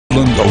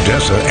Midland,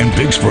 Odessa, and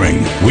Big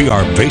Spring. We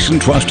are Basin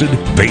trusted,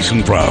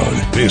 Basin proud.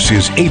 This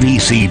is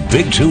ABC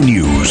Big 2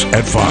 News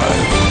at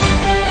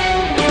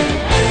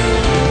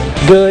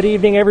 5. Good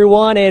evening,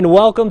 everyone, and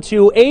welcome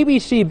to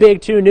ABC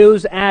Big 2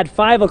 News at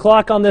 5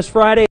 o'clock on this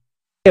Friday.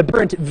 A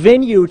different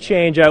venue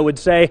change, I would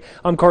say.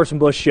 I'm Carson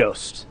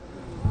Bush-Yost.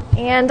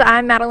 And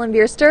I'm Madeline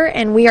Bierster,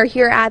 and we are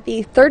here at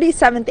the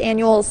 37th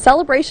annual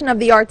Celebration of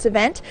the Arts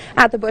event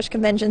at the Bush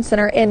Convention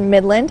Center in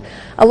Midland.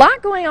 A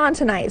lot going on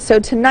tonight. So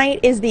tonight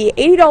is the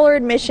 $80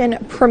 admission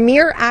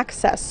premier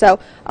access. So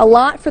a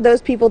lot for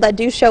those people that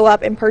do show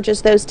up and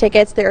purchase those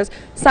tickets. There's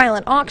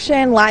silent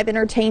auction, live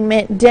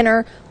entertainment,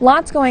 dinner,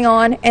 lots going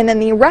on. And then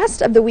the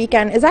rest of the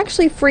weekend is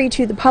actually free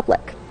to the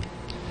public.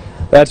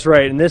 That's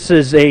right, and this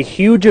is a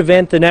huge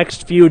event the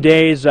next few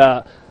days.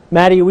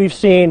 Maddie, we've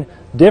seen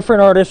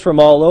different artists from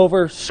all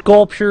over,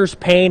 sculptures,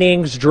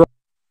 paintings,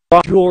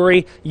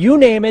 jewelry, you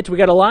name it. We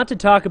got a lot to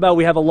talk about.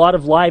 We have a lot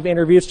of live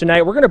interviews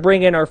tonight. We're going to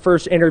bring in our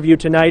first interview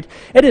tonight.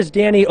 It is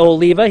Danny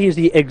Oliva. He's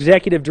the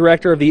Executive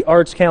Director of the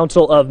Arts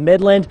Council of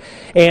Midland.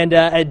 And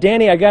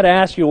Danny, I got to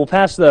ask you, we'll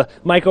pass the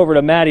mic over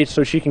to Maddie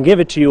so she can give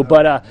it to you.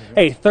 But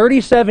hey,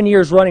 37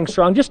 years running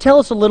strong. Just tell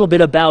us a little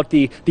bit about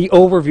the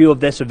overview of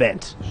this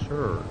event.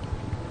 Sure.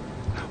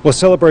 Well,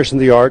 Celebration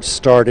of the Arts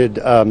started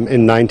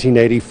in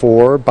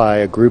 1984 by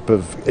a group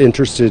of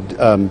interested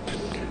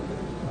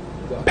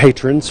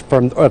patrons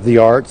of the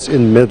arts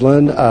in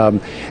Midland.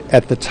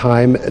 At the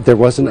time, there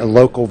wasn't a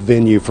local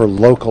venue for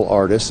local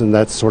artists, and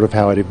that's sort of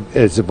how it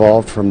has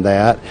evolved from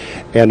that.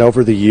 And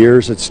over the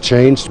years, it's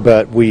changed,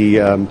 but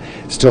we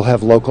still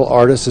have local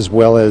artists, as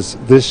well as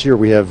this year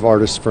we have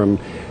artists from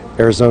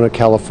Arizona,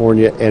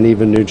 California, and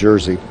even New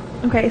Jersey.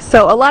 Okay,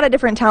 so a lot of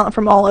different talent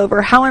from all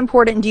over. How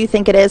important do you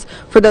think it is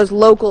for those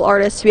local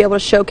artists to be able to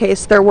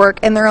showcase their work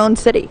in their own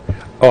city?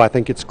 Oh, I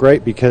think it's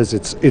great because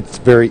it's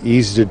very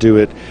easy to do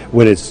it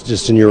when it's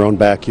just in your own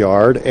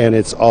backyard, and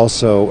it's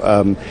also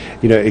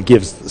you know, it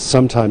gives,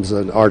 sometimes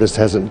an artist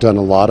hasn't done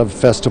a lot of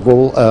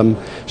festival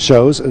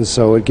shows, and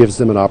so it gives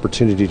them an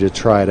opportunity to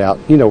try it out,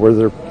 you know, where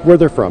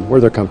they're from, where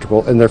they're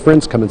comfortable, and their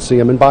friends come and see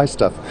them and buy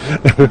stuff.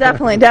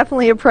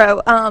 Definitely a pro.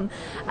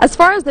 As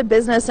far as the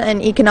business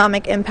and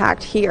economic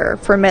impact here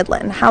for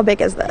Midland, how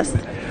big is this?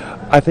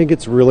 I think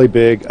it's really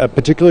big,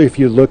 particularly if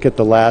you look at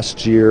the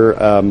last year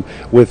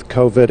with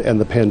COVID and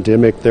the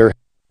pandemic. There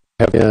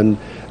have been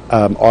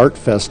art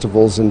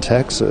festivals in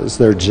Texas.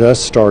 They're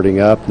just starting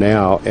up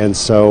now, and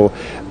so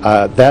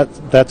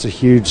that's a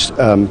huge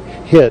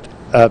hit.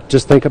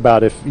 Just think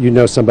about if you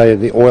know somebody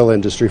in the oil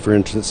industry, for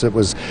instance, that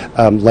was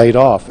laid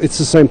off. It's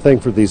the same thing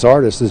for these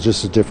artists. It's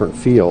just a different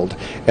field.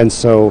 And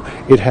so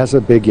it has a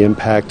big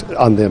impact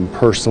on them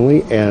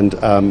personally, and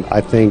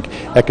I think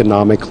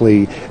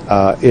economically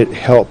it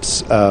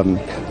helps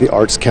the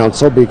Arts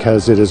Council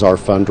because it is our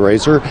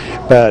fundraiser.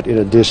 But in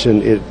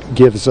addition, it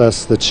gives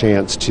us the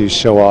chance to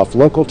show off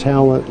local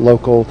talent,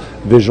 local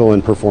visual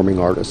and performing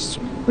artists.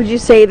 Would you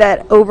say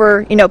that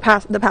over, you know,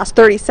 the past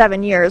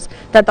 37 years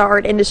that the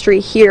art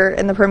industry here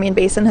in the Permian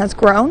Basin has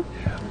grown?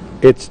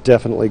 It's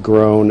definitely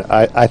grown.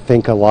 I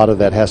think a lot of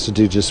that has to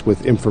do just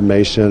with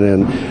information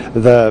and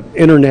the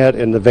internet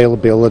and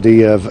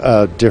availability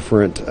of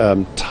different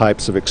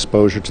types of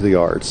exposure to the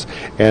arts.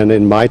 And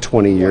in my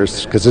 20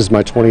 years, because this is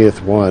my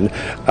 20th one,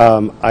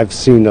 I've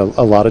seen a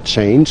lot of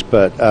change,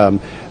 but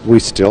we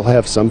still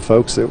have some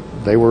folks that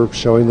they were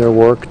showing their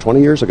work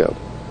 20 years ago.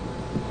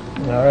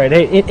 All right,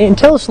 hey, and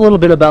tell us a little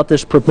bit about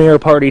this premiere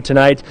party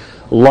tonight.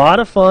 A lot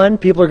of fun.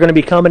 People are going to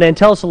be coming in.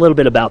 Tell us a little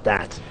bit about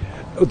that.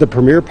 The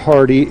premiere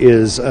party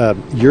is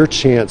your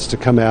chance to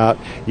come out.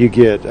 You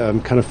get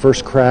kind of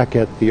first crack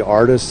at the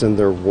artists and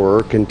their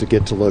work and to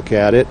get to look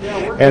at it.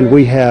 And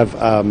we have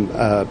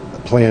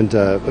planned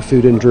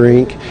food and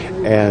drink,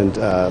 and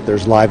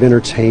there's live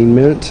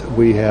entertainment.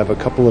 We have a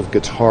couple of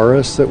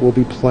guitarists that will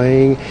be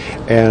playing,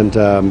 and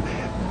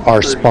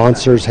our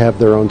sponsors have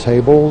their own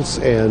tables,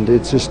 and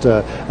it's just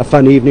a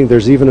fun evening.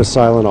 There's even a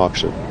silent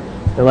auction.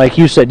 And like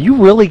you said, you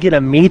really get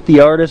to meet the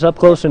artists up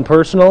close and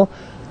personal.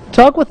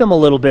 Talk with them a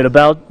little bit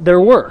about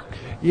their work.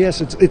 Yes,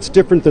 it's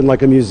different than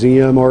like a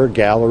museum or a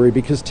gallery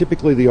because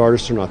typically the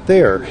artists are not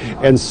there.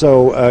 And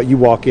so you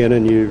walk in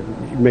and you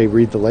may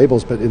read the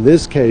labels, but in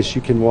this case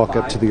you can walk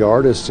up to the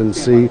artists and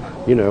see,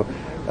 you know,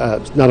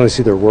 not only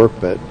see their work,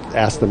 but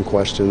ask them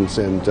questions,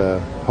 and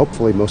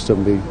hopefully most of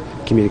them be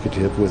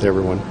communicative with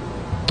everyone.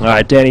 All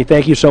right, Danny,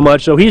 thank you so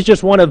much. So he's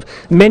just one of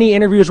many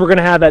interviews we're going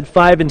to have at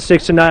 5 and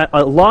 6 tonight.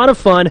 A lot of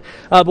fun.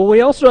 But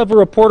we also have a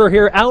reporter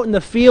here out in the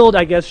field,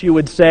 I guess you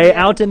would say,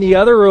 out in the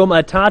other room,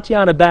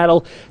 Tatiana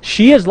Battle.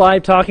 She is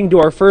live talking to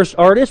our first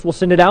artist. We'll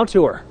send it out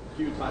to her.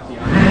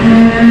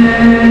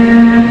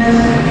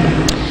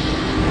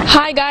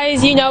 Hi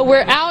guys, you know,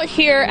 we're out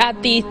here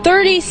at the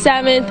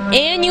 37th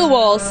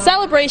annual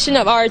Celebration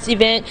of Arts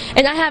event,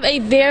 and I have a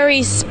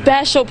very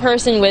special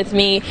person with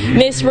me,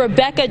 Miss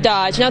Rebecca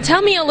Dodge. Now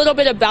tell me a little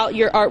bit about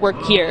your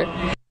artwork here.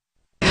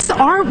 This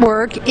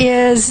artwork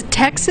is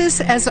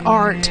Texas as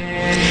art.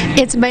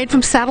 It's made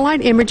from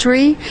satellite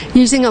imagery,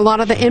 using a lot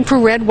of the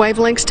infrared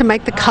wavelengths to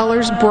make the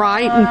colors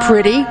bright and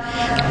pretty.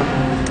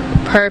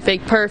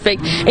 Perfect,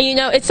 perfect. And you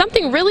know, it's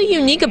something really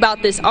unique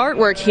about this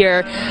artwork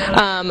here.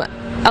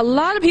 A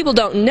lot of people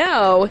don't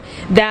know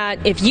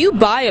that if you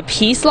buy a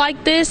piece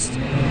like this,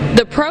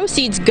 the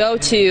proceeds go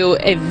to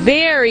a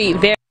very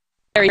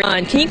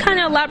fun. Can you kind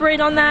of elaborate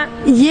on that?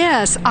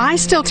 Yes, I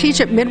still teach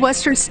at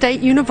Midwestern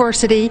State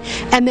University,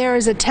 and there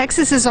is a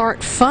Texas is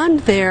Art Fund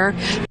there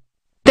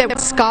that with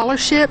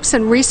scholarships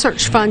and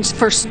research funds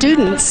for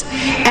students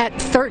at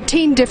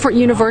 13 different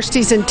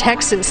universities in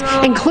Texas,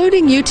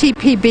 including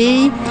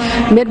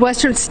UTPB,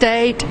 Midwestern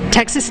State,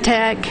 Texas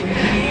Tech,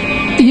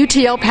 UT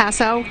El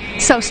Paso.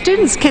 So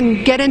students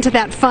can get into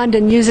that fund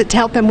and use it to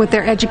help them with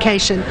their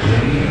education.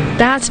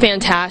 That's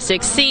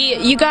fantastic. See,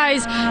 you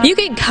guys, you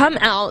can come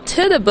out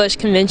to the Bush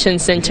Convention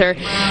Center,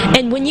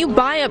 and when you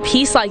buy a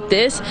piece like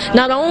this,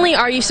 not only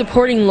are you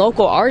supporting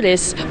local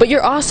artists, but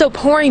you're also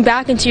pouring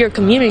back into your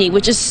community,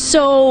 which is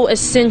so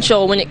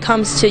essential when it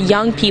comes to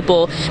young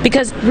people,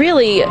 because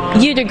really,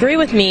 you'd agree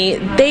with me,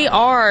 they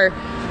are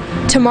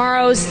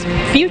tomorrow's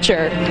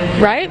future,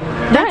 right?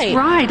 That's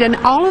right. And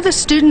all of the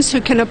students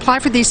who can apply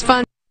for these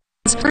funds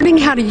learning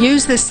how to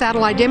use this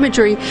satellite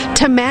imagery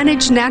to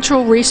manage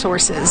natural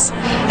resources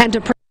and to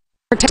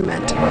protect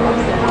them.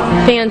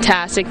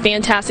 Fantastic,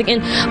 fantastic.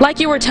 And like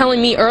you were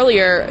telling me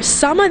earlier,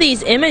 some of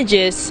these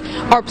images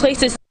are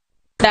places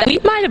that we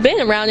might have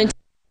been around in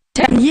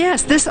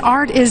Yes, this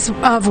art is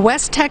of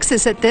West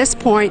Texas at this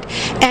point,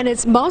 and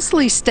it's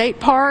mostly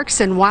state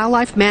parks and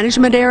wildlife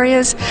management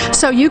areas.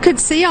 So you could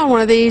see on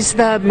one of these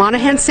the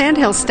Monaghan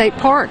Sandhill State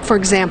Park, for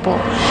example.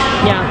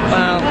 Yeah,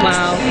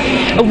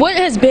 wow. What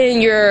has been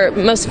your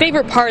most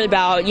favorite part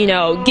about, you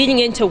know, getting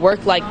into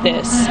work like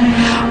this?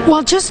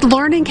 Well, just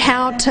learning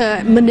how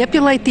to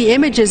manipulate the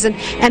images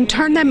and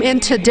turn them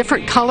into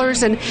different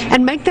colors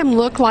and make them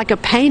look like a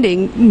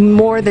painting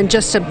more than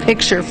just a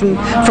picture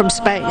from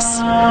space.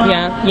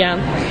 Yeah.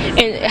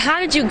 And how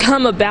did you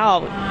come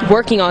about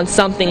working on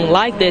something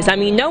like this? I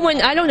mean,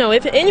 I don't know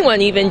if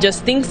anyone even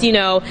just thinks, you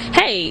know,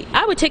 hey,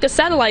 I would take a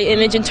satellite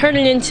image and turn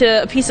it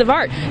into a piece of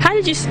art. How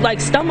did you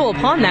stumble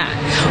upon that?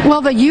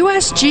 Well, the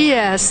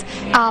USGS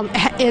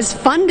is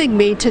funding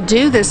me to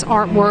do this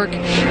artwork,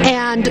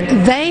 and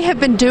they have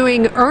been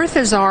doing Earth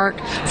as Art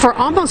for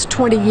almost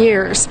 20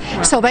 years.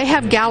 So they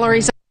have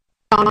galleries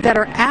that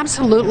are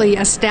absolutely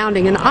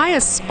astounding, and I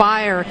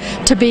aspire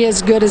to be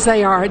as good as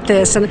they are at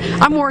this, and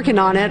I'm working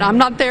on it. I'm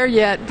not there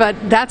yet, but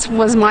that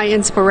was my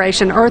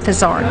inspiration, Earth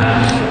as Art.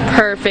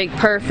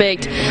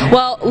 Perfect.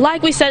 Well,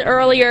 like we said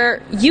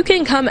earlier, you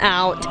can come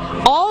out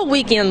all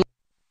weekend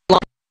long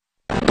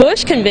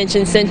Bush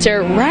Convention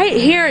Center right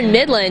here in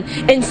Midland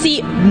and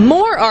see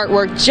more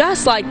artwork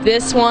just like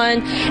this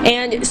one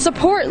and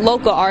support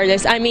local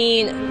artists. I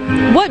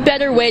mean, what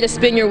better way to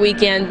spend your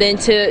weekend than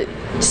to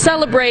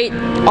celebrate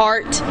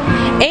art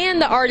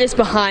and the artists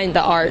behind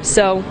the art.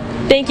 So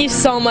thank you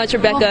so much,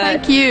 Rebecca. Well,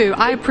 thank you.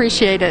 I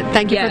appreciate it.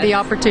 Thank you for the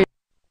opportunity.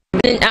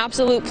 An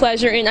absolute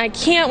pleasure, and I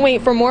can't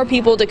wait for more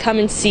people to come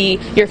and see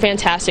your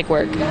fantastic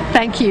work.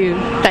 Thank you.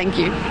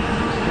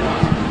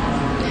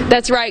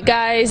 That's right,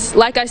 guys.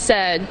 Like I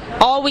said,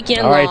 all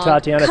weekend long. All right,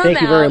 Tatiana,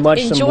 thank you very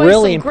much. Some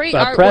really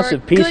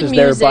impressive pieces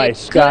there by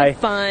Sky. Good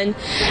fun,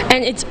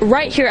 and it's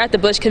right here at the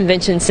Bush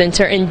Convention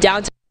Center in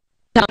downtown.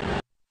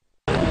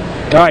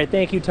 All right,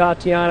 thank you,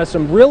 Tatiana.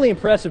 Some really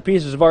impressive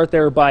pieces of art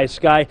there by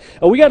Sky.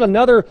 We got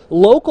another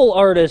local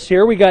artist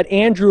here. We got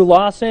Andrew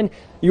Lawson.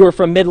 You are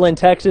from Midland,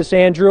 Texas,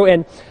 Andrew,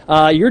 and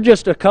you're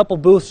just a couple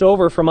booths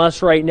over from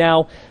us right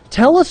now.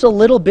 Tell us a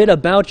little bit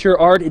about your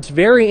art. It's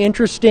very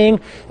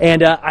interesting,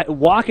 and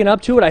walking up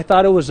to it, I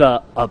thought it was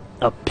a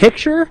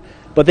picture,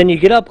 but then you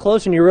get up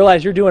close and you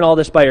realize you're doing all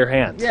this by your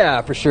hands.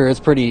 Yeah, for sure. It's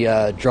pretty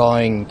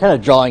drawing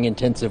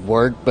intensive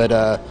work,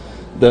 but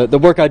the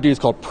work I do is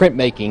called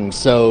printmaking,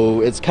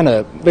 so it's kind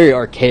of very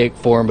archaic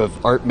form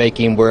of art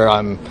making where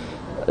I'm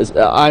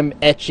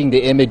etching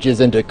the images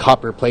into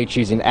copper plates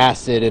using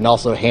acid and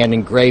also hand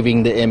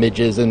engraving the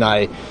images, and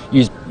I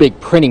use big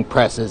printing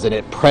presses and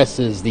it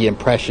presses the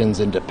impressions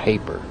into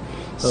paper.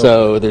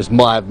 So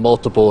I have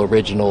multiple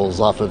originals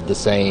off of the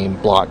same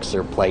blocks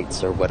or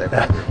plates or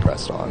whatever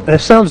pressed on.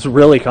 That sounds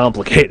really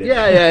complicated.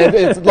 Yeah,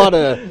 it's a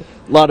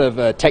lot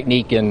of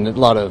technique and a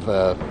lot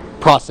of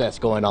process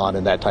going on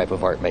in that type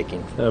of art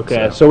making.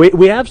 Okay, so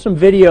we have some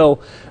video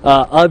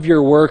of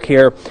your work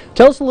here.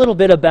 Tell us a little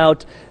bit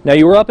about, now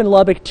you were up in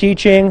Lubbock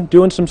teaching,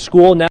 doing some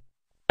school, now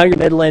you're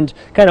Midland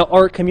kind of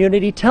art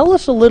community. Tell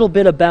us a little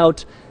bit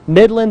about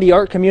Midland, the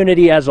art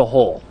community as a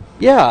whole.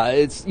 Yeah,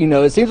 it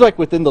seems like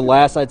within the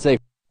last, I'd say,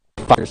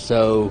 5 or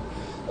so,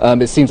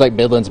 it seems like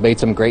Midland's made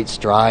some great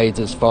strides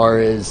as far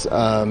as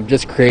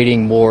just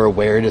creating more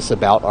awareness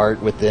about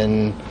art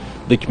within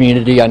the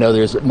community. I know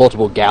there's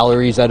multiple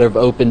galleries that have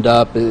opened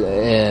up,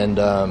 and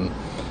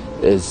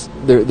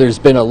there's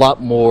been a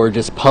lot more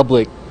just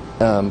public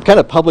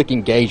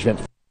engagement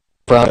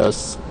from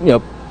us,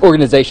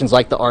 organizations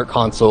like the Art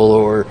Council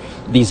or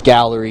these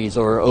galleries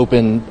or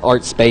open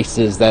art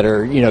spaces that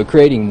are,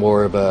 creating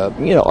more of a,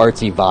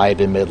 artsy vibe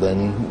in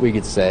Midland, we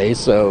could say.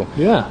 So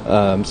yeah,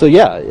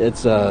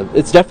 it's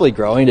definitely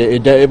growing.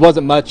 It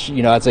wasn't much,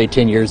 I'd say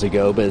 10 years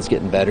ago, but it's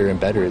getting better and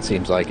better. It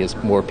seems like as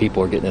more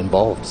people are getting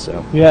involved.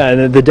 So yeah,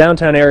 and the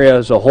downtown area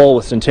as a whole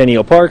with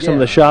Centennial Park, some of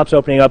the shops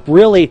opening up,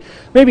 really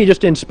maybe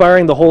just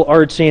inspiring the whole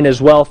art scene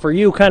as well. For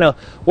you, kind of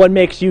what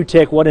makes you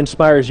tick? What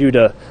inspires you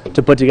to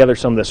put together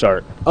some of this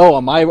art? Oh,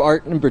 my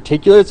art in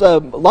particular, it's a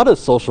lot of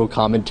social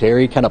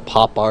commentary, kind of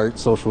pop art,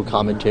 social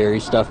commentary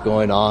stuff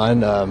going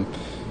on.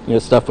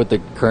 Stuff with the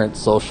current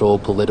social,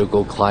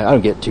 political climate. I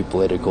don't get too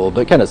political,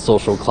 but kind of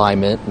social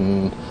climate.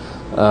 And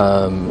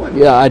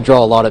I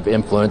draw a lot of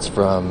influence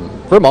from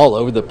all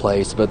over the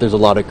place, but there's a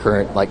lot of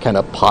current, like, kind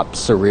of pop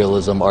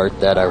surrealism art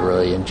that I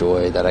really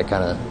enjoy, that I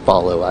kind of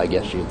follow, I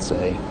guess you'd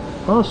say.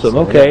 Awesome. So,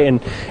 okay.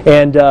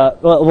 Yeah.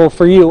 Well,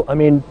 for you, I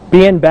mean,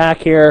 being back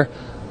here,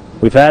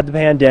 we've had the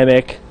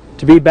pandemic.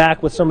 To be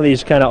back with some of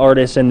these kind of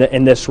artists in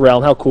this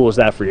realm, how cool is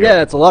that for you?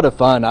 Yeah, it's a lot of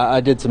fun. I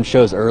did some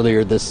shows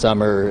earlier this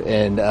summer,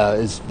 and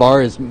as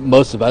far as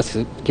most of us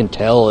can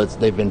tell,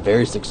 they've been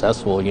very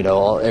successful.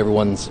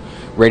 Everyone's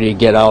ready to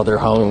get out of their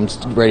homes,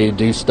 ready to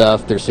do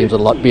stuff. There seems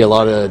to be a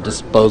lot of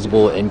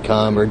disposable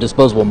income or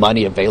disposable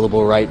money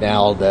available right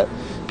now that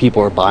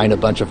people are buying a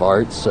bunch of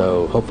art.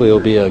 So hopefully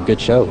it'll be a good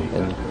show.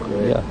 And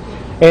yeah,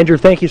 Andrew,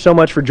 thank you so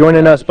much for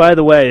joining us. By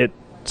the way,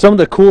 some of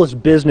the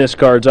coolest business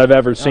cards I've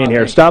ever seen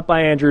here. Stop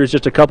by Andrew's,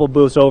 just a couple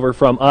booths over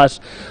from us.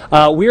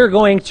 We are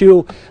going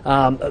to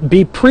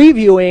be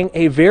previewing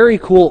a very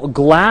cool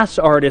glass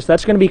artist.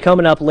 That's going to be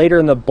coming up later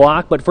in the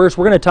block. But first,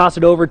 we're going to toss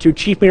it over to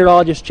Chief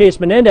Meteorologist Chase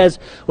Menendez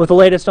with the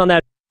latest on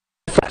that.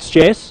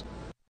 Chase?